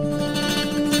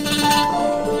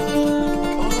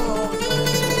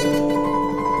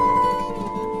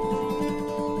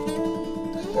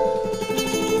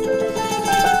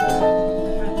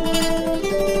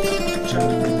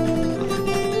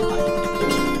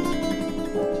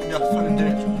 Ja,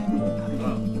 faleminderit.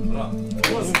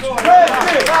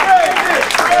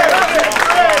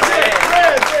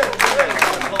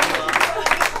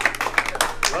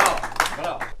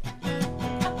 Bravo.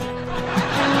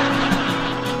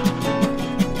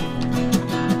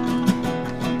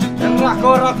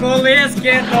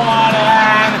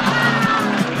 Gjedoren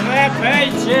Dhe pej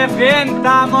qefin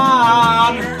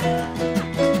tamam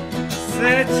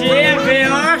Se qefi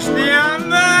është një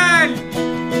mëll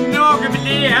Nuk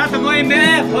blihet moj me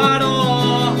faro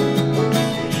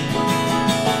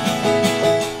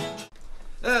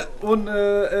Unë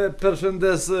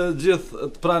përshëndes gjithë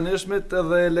të pranishmit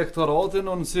edhe elektoratin,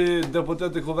 unë si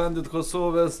deputet i Kuvendit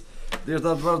Kosovës,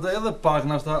 dirta të vërde edhe pak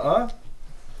nashta, a?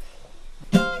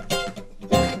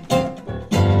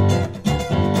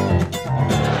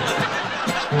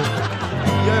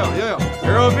 Jo.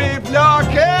 Robi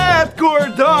plaket kur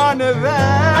do në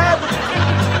vet.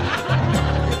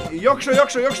 Jo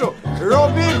kështu.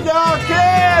 Robi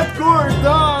plaket kur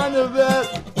do në vet.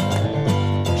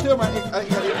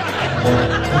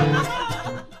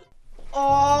 O,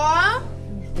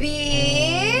 B,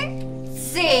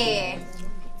 C.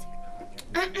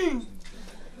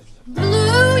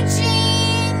 Blue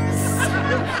jeans,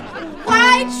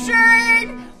 white shirt,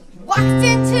 walked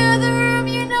into the room,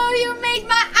 you know you made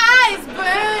my eyes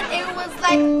burn. It was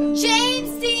like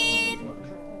James Dean.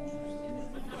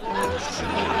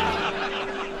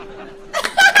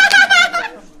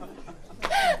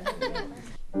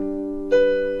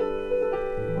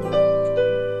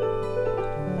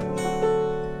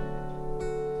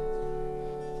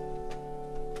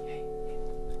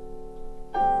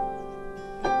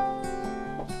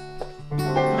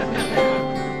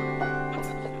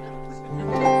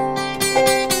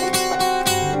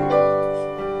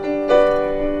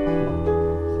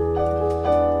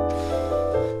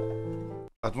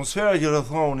 Atmosfera që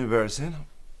rrethon universin,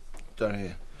 tani,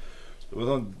 do të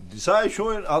thonë, disa e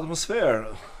quajnë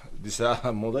atmosferë, disa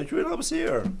mund ta quajnë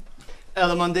hapësirë.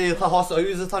 Edhe më ndej tha hasa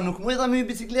yze, tha nuk muj ta me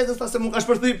bicikletës, tha se mu ka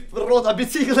shpërthy rrota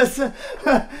biciklës.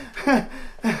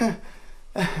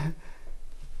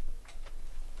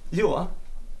 Jo, a?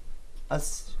 As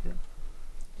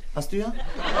ty, a?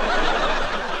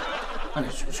 Ani,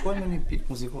 shkojmë në një pikë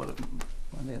muzikore.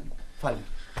 Falem.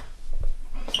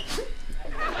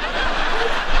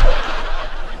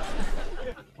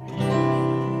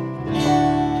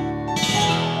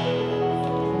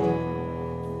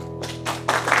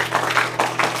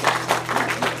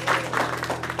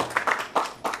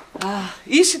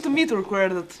 Ishi të mitur kur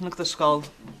erdhët në këtë shkollë.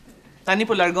 Tani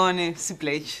po largoheni si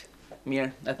pleq.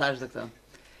 Mirë, e thash dhe këtë.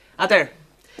 Atëherë,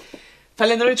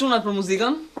 falenderoj çunat për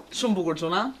muzikën, shumë bukur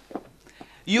çuna.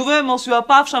 Juve mos ju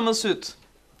apafsha më syt.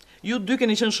 Ju dy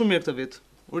keni qenë shumë mirë këtë vit.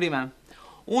 Urime.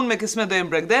 Unë me Kismet do jem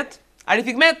bregdet. Ari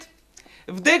Fikmet,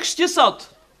 vdeksh që sot.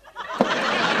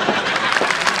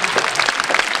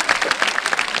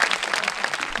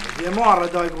 Je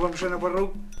marrë, daj, ku më shene për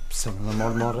rrugë? Pse më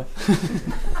marrë?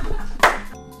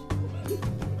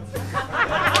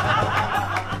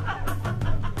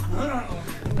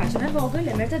 Ka që me vogël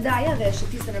e mërë të daja dhe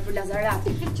shëtiste në për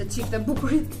Lazarati, që të qifte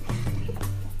bukurit.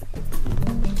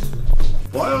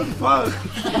 Po, jo, pa.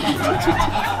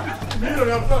 Mirë,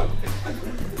 jam thënë.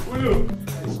 Uju.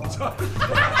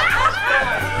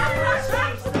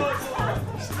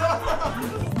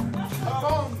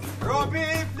 Robi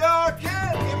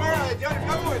plaket, i mërë, djarë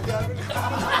ka mujtë,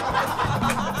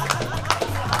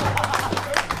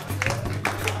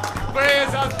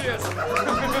 Presa, pjesë.